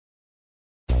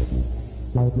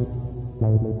Throw your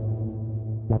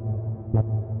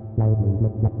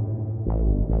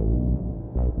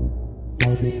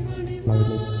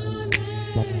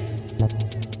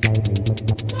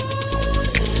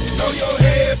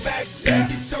head back,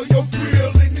 baby, show your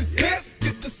grill in this bitch.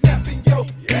 Get the snap in your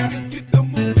fingers, get the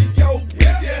move in your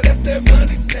wrist. Yeah, that's that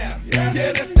money snap. Yeah,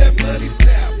 that's that money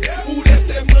snap. Ooh, that's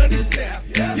that money snap.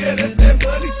 Yeah, that's that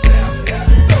money snap.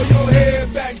 Throw your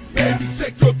head back, baby,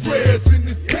 shake your dreads in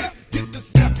this bitch. Get the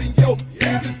snap in your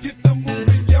fingers, get the move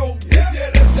in your wrist. Yeah,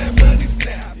 that's that money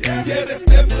snap. Yeah, that's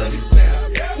that money snap.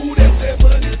 Ooh, that's that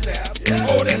money snap.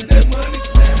 Oh, that's that money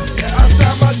snap. I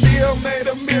signed my deal, made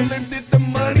 $1 million, did the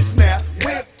money snap.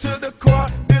 Went to the car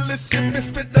dealership and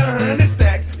spent 100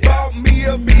 stacks. Bought me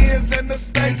a Benz and a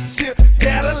spaceship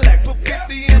Cadillac. Put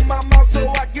 50 in my mouth so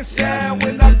I can shine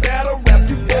when I battle rap.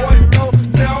 You boys don't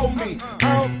know me,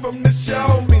 I'm from the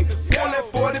show me. Pull that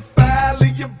 45,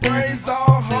 leave your brains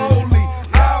all holy.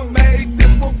 I made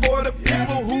this one for the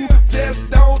people who just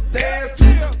don't dance.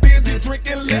 Too busy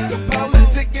drinking liquor,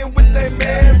 politicking with their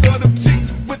mans. Or them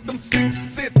chicks with them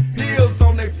 6-cent pills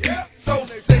on their feet. So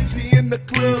sexy in the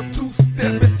club,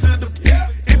 two-stepping to the beat.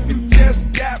 If you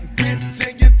just got rich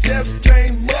and you just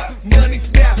came up, money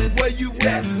snap, where you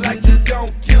at? Like you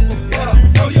don't give a fuck.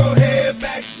 Throw your head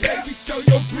back, baby, show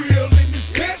your grill in this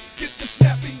bitch. Get the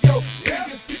snap in your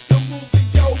fingers, get the move in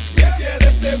your wrist. Yeah,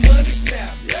 that's that money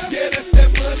snap. Yeah, that's that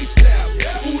money snap.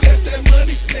 Ooh, that's that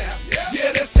money snap.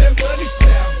 Yeah, that's that money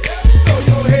snap. Throw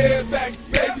your head back,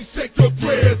 baby, shake your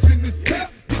dreads in this bitch.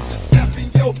 Get the snap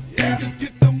in your fingers,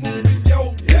 get the move in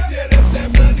your wrist. Yeah, that's that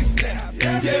money snap.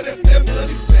 Yeah, that's that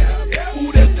money snap.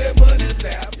 Ooh, that's that money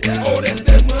snap. Oh, that's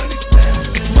that money snap.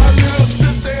 My little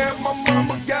sister and my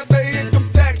mama got their income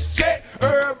tax check.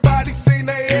 Everybody seen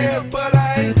their ass, but I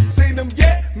ain't seen them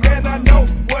yet. Man, I know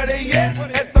where they at.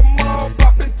 At the mall,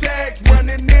 popping tags,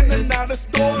 running in and out of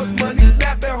stores, money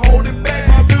snapping, holding back.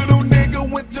 My little nigga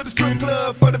went to the strip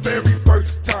club for the very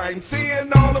first time.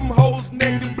 Seeing all them hoes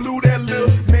naked, blew that little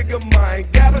nigga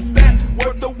mind. Got a stack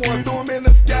worth the one, threw him in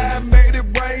the sky, made it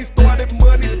rain, started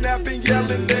money snapping,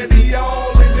 yelling that he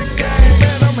all in the game.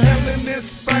 Man, I'm handling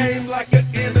this fame like an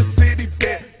inner city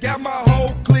vet. Got my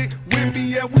whole clique with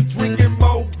me and we drinking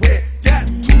more wet. Got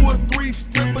 2 or 3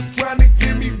 strippers trying to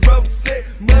give me rough set.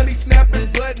 Money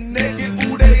snapping, butt naked,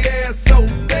 ooh, they ass so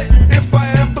fat. If I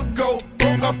ever go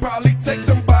broke, I'll probably take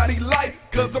somebody life.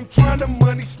 Cause I'm trying to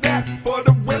money snap for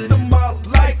the rest of my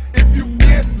life. If you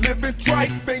been living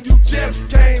trife and you just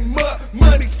came up,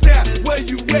 money snap, where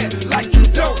you at? Like you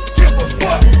don't give a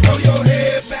fuck. Throw your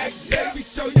head back, baby,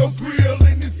 show your grill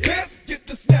in this bitch. Get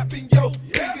the snap in your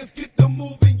fingers, get the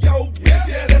move in your wrist.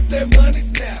 Yeah, that's that money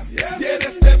snap. Yeah,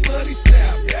 that's that money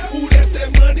snap. Ooh, that's that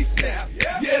money snap.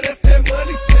 Yeah, that's that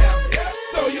money snap.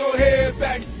 Throw your head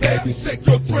back, baby, shake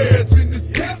your dreads in this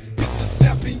bitch. Get the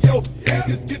snap in your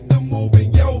fingers, get the move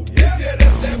in your wrist. Yeah,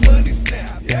 that's that money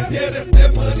snap. Yeah, that's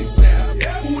that money snap.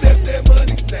 Ooh, that's that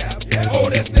money snap. Oh,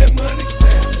 that's that money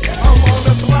snap. I'm on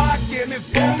the block and it's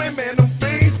booming, man, them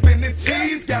fiends spinning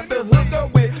cheese. Got the hook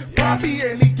up with Poppy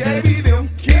and he gave me them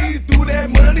keys. Do that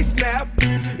money snap.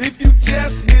 If you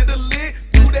just hit a lick,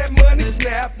 do that money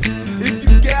snap. If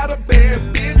you got a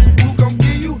bad bitch, who gon'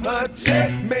 give you her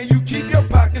check? Man, you keep your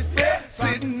pockets fat,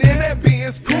 sitting in that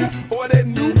Benz coupe or that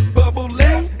new bubble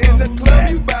X. In the club,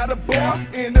 you by the bar.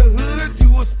 In the hood,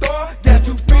 you a star. Got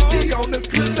 250 on the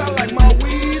kush, I like my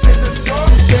weed in the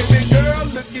dark. Baby girl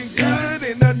looking good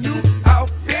in a new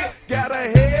outfit. Got a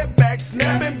head back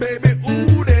snapping, baby,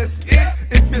 ooh, that's it.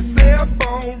 If your cell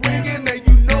phone ringing and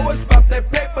you know it's about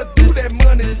that paper, do that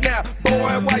money snap.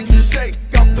 Boy, why you shake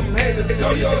off them haters?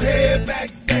 Throw your head back,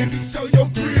 baby, show your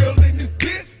grill in this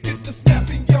bitch. Get the snap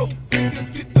in your fingers,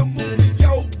 get the move in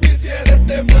your wrist. Yeah, that's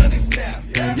that money snap.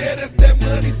 Yeah, that's that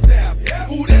money snap.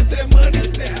 Ooh, that's that money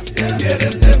snap. Yeah,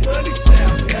 that's that money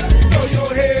snap. Throw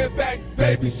your head back,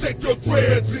 baby, shake your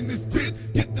dreads in this bitch.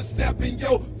 Get the snap in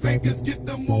your fingers, get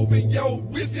the move in your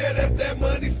wrist. Yeah, that's that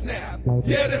money snap.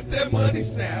 Yeah, that's that money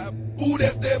snap. Ooh,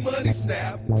 that's that money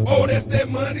snap. Oh, that's that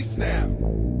money snap.